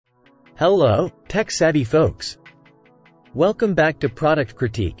Hello, tech-savvy folks. Welcome back to Product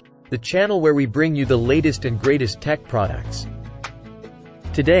Critique, the channel where we bring you the latest and greatest tech products.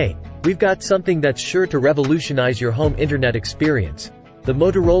 Today, we've got something that's sure to revolutionize your home internet experience, the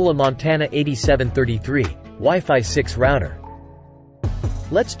Motorola MT8733 Wi-Fi 6 router.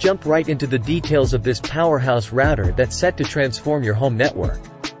 Let's jump right into the details of this powerhouse router that's set to transform your home network.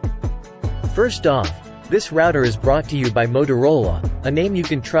 First off, this router is brought to you by Motorola, a name you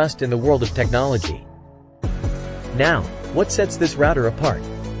can trust in the world of technology. Now, what sets this router apart?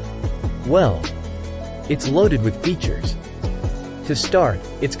 Well, it's loaded with features. To start,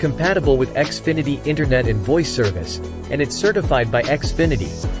 it's compatible with Xfinity Internet and Voice Service, and it's certified by Xfinity,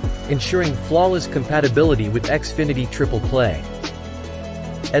 ensuring flawless compatibility with Xfinity Triple Play.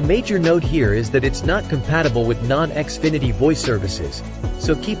 A major note here is that it's not compatible with non-Xfinity voice services,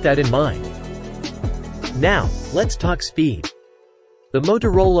 so keep that in mind. Now, let's talk speed. The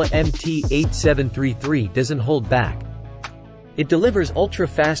Motorola MT8733 doesn't hold back. It delivers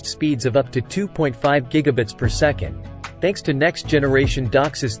ultra-fast speeds of up to 2.5 gigabits per second, thanks to next-generation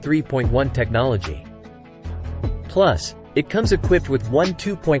DOCSIS 3.1 technology. Plus, it comes equipped with one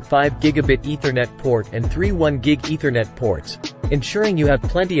 2.5 gigabit Ethernet port and three 1 gig Ethernet ports, ensuring you have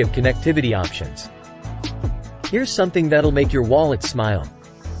plenty of connectivity options. Here's something that'll make your wallet smile.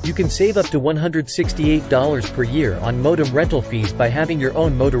 You can save up to $168 per year on modem rental fees by having your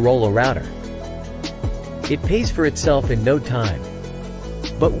own Motorola router. It pays for itself in no time.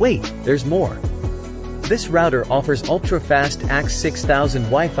 But wait, there's more. This router offers ultra-fast AX 6000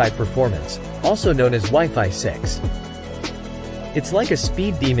 Wi-Fi performance, also known as Wi-Fi 6. It's like a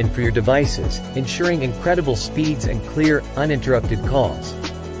speed demon for your devices, ensuring incredible speeds and clear, uninterrupted calls.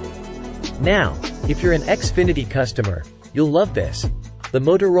 Now, if you're an Xfinity customer, you'll love this. The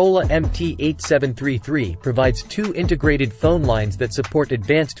Motorola MT8733 provides two integrated phone lines that support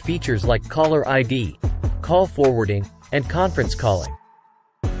advanced features like caller ID, call forwarding, and conference calling.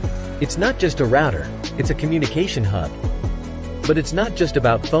 It's not just a router, it's a communication hub. But it's not just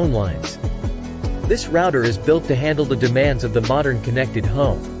about phone lines. This router is built to handle the demands of the modern connected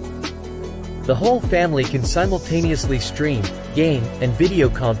home. The whole family can simultaneously stream, game, and video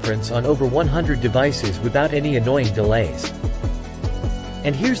conference on over 100 devices without any annoying delays.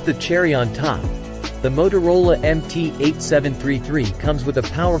 And here's the cherry on top. The Motorola MT8733 comes with a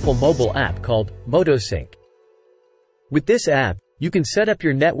powerful mobile app called MotoSync. With this app, you can set up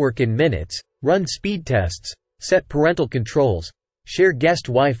your network in minutes, run speed tests, set parental controls, share guest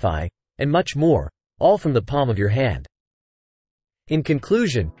Wi-Fi, and much more, all from the palm of your hand. In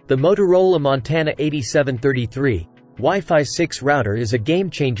conclusion, the Motorola MT8733 Wi-Fi 6 router is a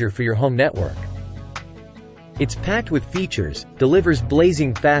game-changer for your home network. It's packed with features, delivers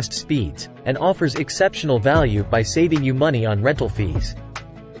blazing fast speeds, and offers exceptional value by saving you money on rental fees.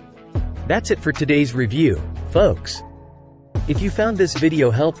 That's it for today's review, folks. If you found this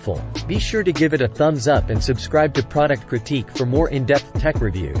video helpful, be sure to give it a thumbs up and subscribe to Product Critique for more in-depth tech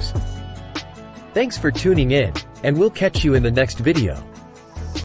reviews. Thanks for tuning in, and we'll catch you in the next video.